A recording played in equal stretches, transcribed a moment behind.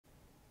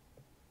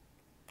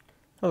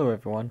Hello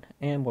everyone,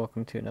 and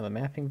welcome to another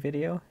mapping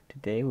video.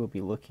 Today we'll be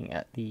looking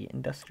at the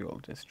industrial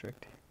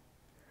district.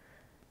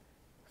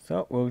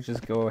 So we'll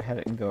just go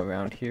ahead and go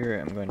around here.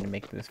 I'm going to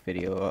make this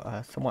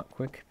video somewhat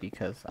quick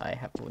because I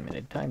have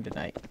limited time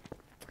tonight.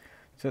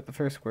 So the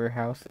first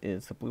warehouse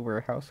is the blue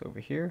warehouse over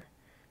here.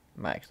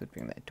 I might actually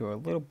bring that door a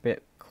little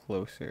bit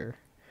closer.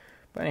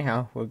 But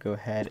anyhow, we'll go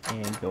ahead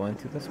and go in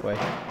through this way.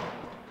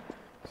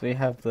 So you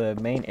have the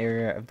main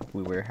area of the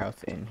blue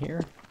warehouse in here.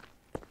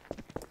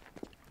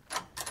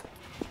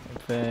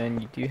 Then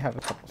you do have a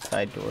couple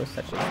side doors,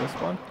 such as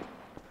this one,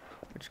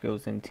 which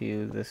goes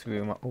into this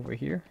room over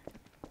here.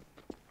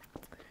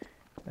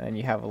 And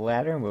you have a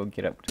ladder, and we'll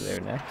get up to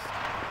there next.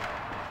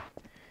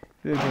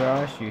 Through the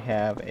garage, you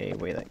have a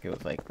way that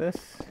goes like this,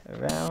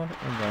 around,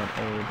 and then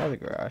another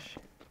garage.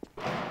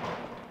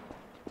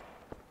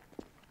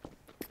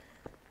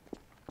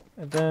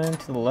 And then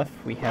to the left,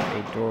 we have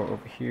a door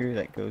over here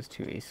that goes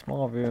to a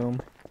small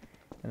room,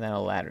 and then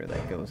a ladder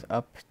that goes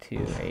up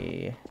to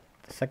the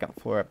second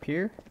floor up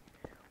here,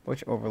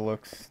 which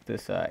overlooks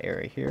this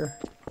area here.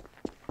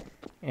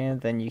 And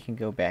then you can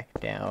go back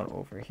down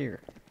over here.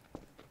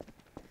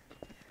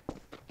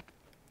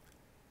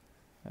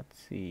 Let's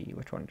see,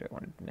 which one do I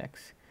want to do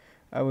next?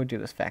 I will do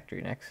this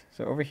factory next.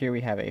 So over here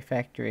we have a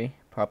factory,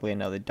 probably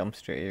another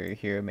dumpster area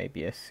here,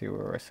 maybe a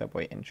sewer or a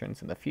subway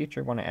entrance in the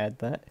future. Want to add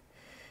that.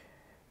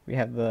 We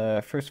have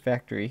the first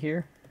factory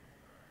here.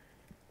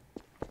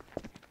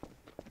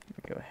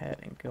 Go ahead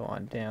and go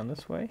on down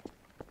this way.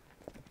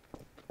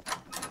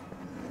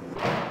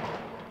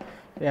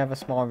 You have a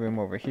small room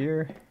over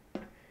here,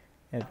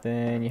 and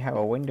then you have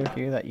a window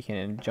here that you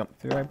can jump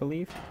through, I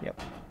believe. Yep.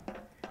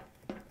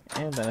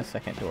 And then a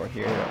second door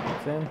here that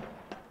leads in.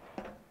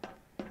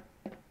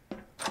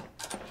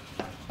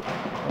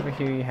 Over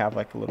here you have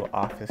like a little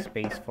office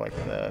space for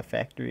like the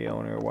factory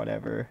owner or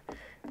whatever,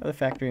 or the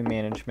factory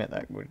management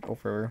that would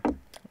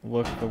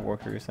overlook the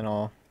workers and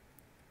all.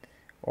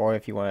 Or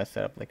if you want to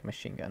set up like a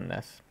machine gun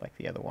nest like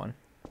the other one.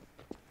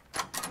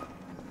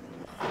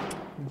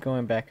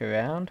 Going back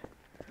around,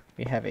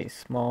 we have a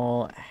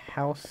small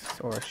house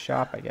or a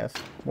shop, I guess,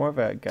 more of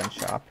a gun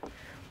shop.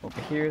 Over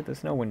here,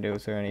 there's no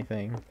windows or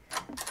anything.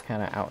 It's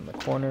kind of out in the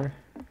corner.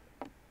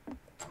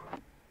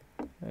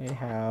 We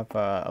have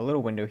a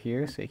little window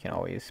here, so you can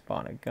always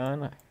spawn a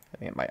gun. I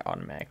think it might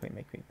automatically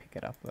make me pick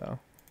it up, though.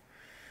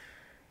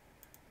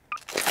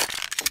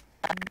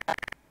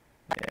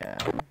 Yeah.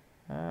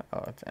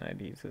 Oh, it's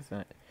entities,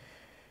 isn't it?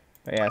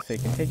 But yeah, so you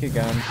can take your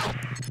gun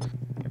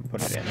and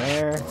put it in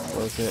there,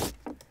 close it.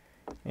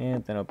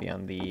 And then it'll be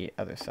on the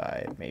other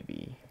side,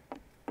 maybe.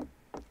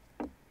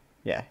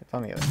 Yeah, it's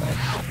on the other side.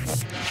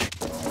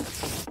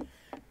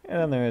 And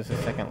then there is a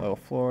second little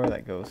floor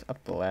that goes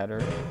up the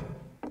ladder.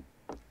 I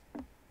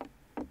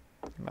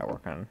might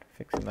work on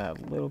fixing that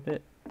a little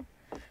bit.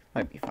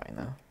 Might be fine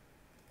though.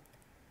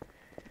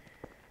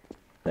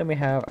 Then we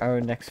have our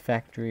next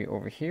factory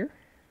over here.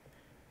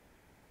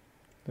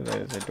 So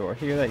there's a door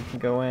here that you can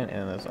go in,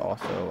 and there's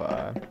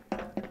also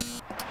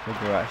the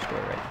garage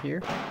door right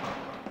here.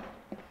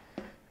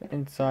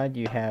 Inside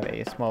you have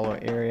a smaller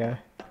area.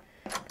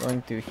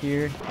 Going through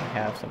here, you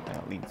have something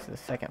that leads to the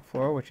second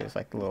floor, which is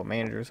like the little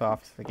manager's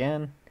office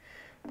again.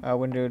 A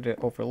window to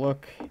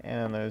overlook,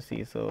 and there's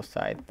these little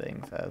side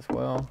things as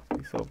well,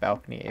 these little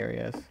balcony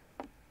areas.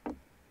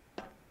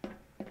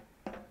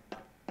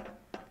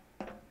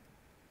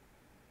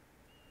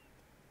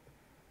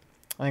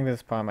 I think this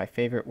is probably my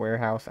favorite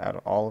warehouse out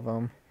of all of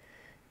them.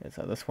 Is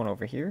this one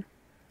over here.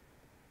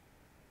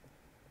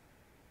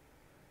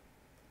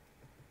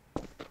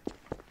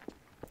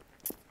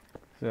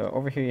 So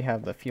over here you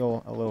have the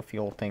a little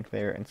fuel tank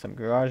there, and some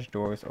garage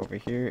doors over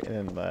here, and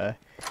then the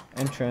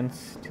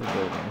entrance to the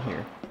building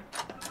here.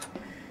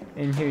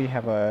 In here you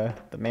have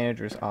the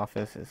manager's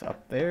office is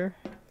up there,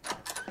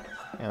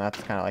 and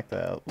that's kind of like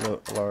the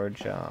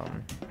large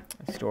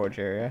storage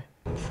area.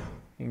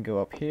 You can go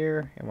up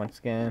here, and once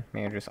again,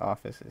 manager's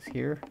office is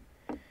here.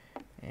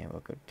 And we'll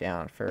go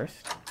down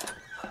first.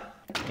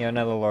 You have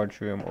another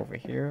large room over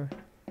here.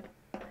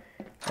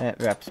 And it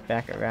wraps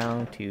back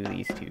around to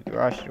these two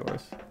garage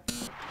doors.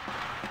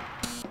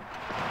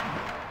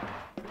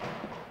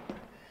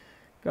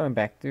 Going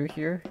back through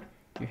here,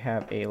 you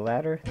have a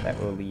ladder that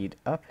will lead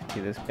up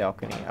to this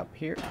balcony up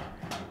here,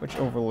 which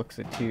overlooks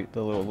the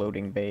little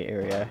loading bay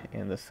area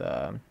in this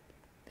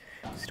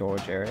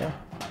storage area.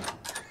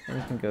 And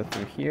you can go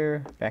through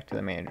here, back to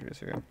the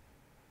manager's room.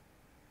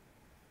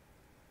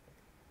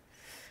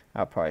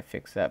 I'll probably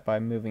fix that by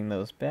moving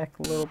those back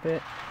a little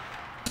bit.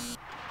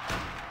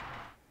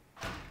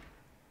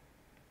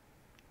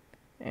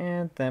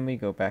 And then we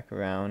go back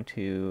around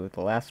to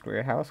the last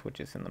warehouse, which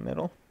is in the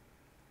middle.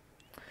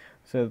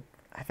 So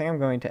I think I'm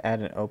going to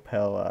add an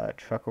Opel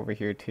truck over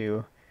here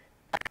too.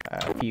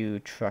 A few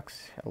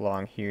trucks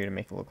along here to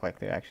make it look like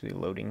they're actually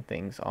loading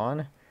things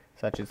on,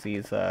 such as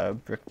these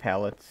brick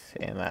pallets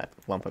and that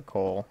lump of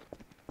coal.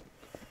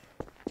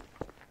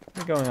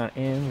 Going on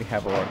in, we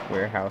have a large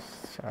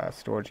warehouse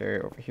storage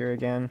area over here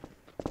again.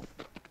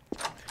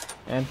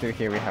 And through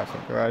here we have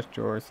some garage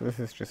doors. So this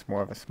is just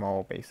more of a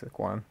small basic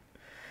one.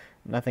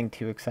 Nothing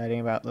too exciting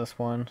about this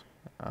one.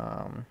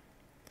 I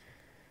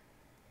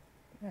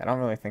don't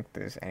really think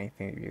there's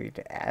anything really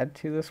to add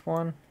to this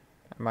one.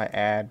 I might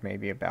add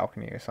maybe a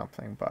balcony or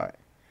something, but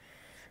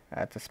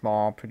it's a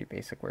small, pretty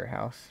basic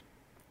warehouse.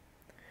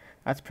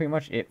 That's pretty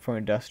much it for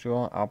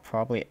industrial. I'll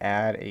probably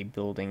add a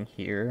building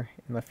here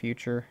in the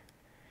future.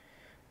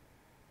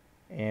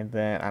 And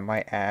then I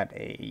might add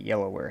a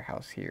yellow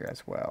warehouse here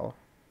as well.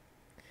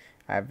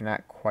 I have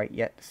not quite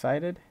yet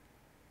decided.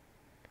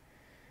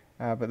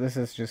 But this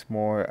is just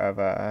more of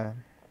a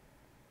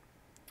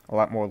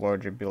lot more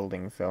larger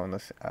buildings though in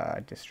this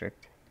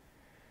district.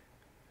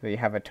 So you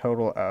have a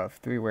total of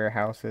 3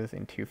 warehouses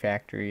and 2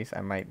 factories.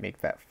 I might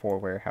make that 4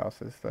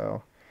 warehouses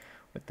though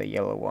with the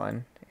yellow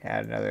one.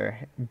 Add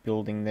another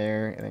building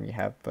there, and then you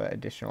have the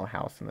additional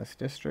house in this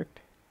district.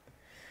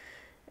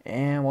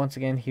 And once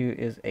again, here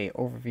is a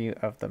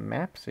overview of the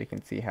map, so you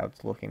can see how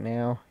it's looking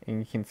now, and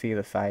you can see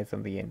the size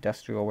of the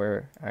industrial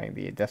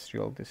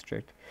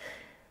district.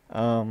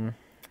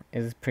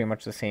 Is pretty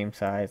much the same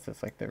size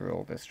as like the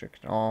rural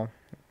district and all.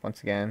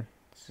 Once again,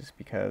 it's just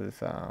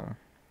because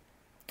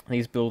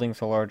these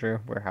buildings are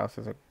larger.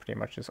 Warehouses are pretty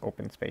much just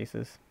open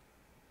spaces.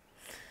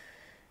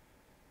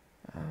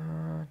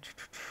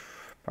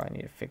 Probably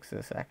need to fix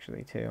this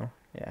actually too.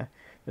 Yeah,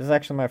 this is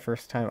actually my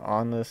first time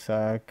on this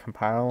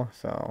compile,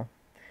 so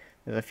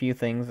there's a few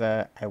things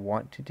that I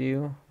want to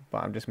do,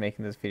 but I'm just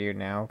making this video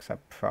now because I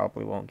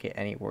probably won't get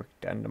any work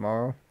done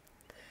tomorrow.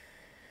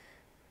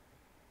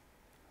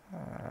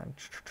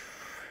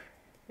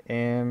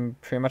 And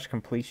pretty much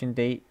completion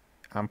date,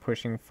 I'm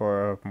pushing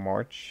for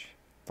March,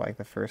 like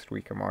the first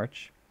week of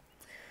March.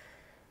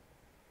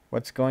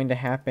 What's going to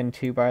happen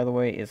too, by the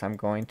way, is I'm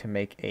going to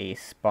make a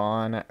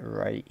spawn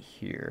right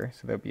here.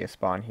 So there'll be a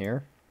spawn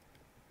here.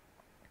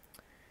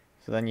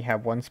 So then you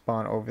have one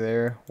spawn over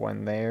there,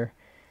 one there.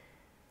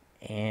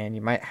 And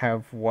you might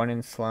have one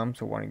in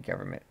slums or one in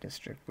government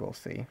district, we'll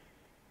see.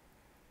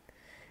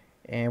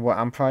 And what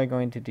I'm probably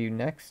going to do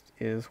next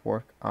is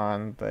work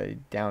on the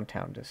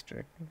downtown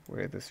district,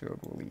 where this road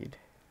will lead.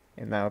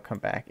 And then I'll come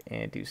back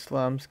and do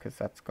slums, because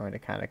that's going to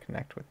kind of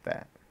connect with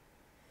that.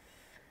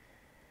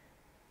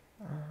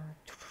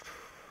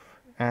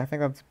 I think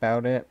that's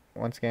about it.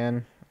 Once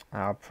again,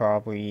 I'll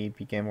probably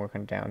begin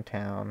working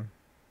downtown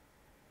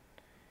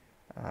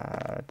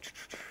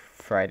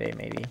Friday,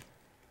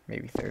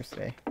 maybe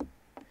Thursday.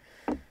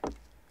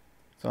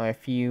 So a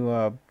few,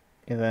 and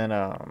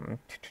then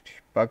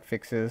bug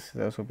fixes.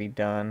 Those will be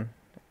done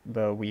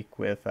the week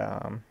with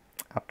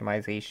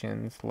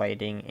optimizations,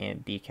 lighting,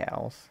 and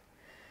decals.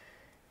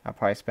 I'll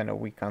probably spend a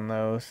week on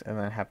those and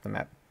then have the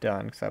map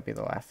done, because that'll be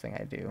the last thing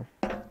I do.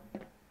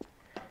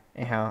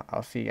 Anyhow,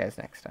 I'll see you guys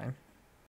next time.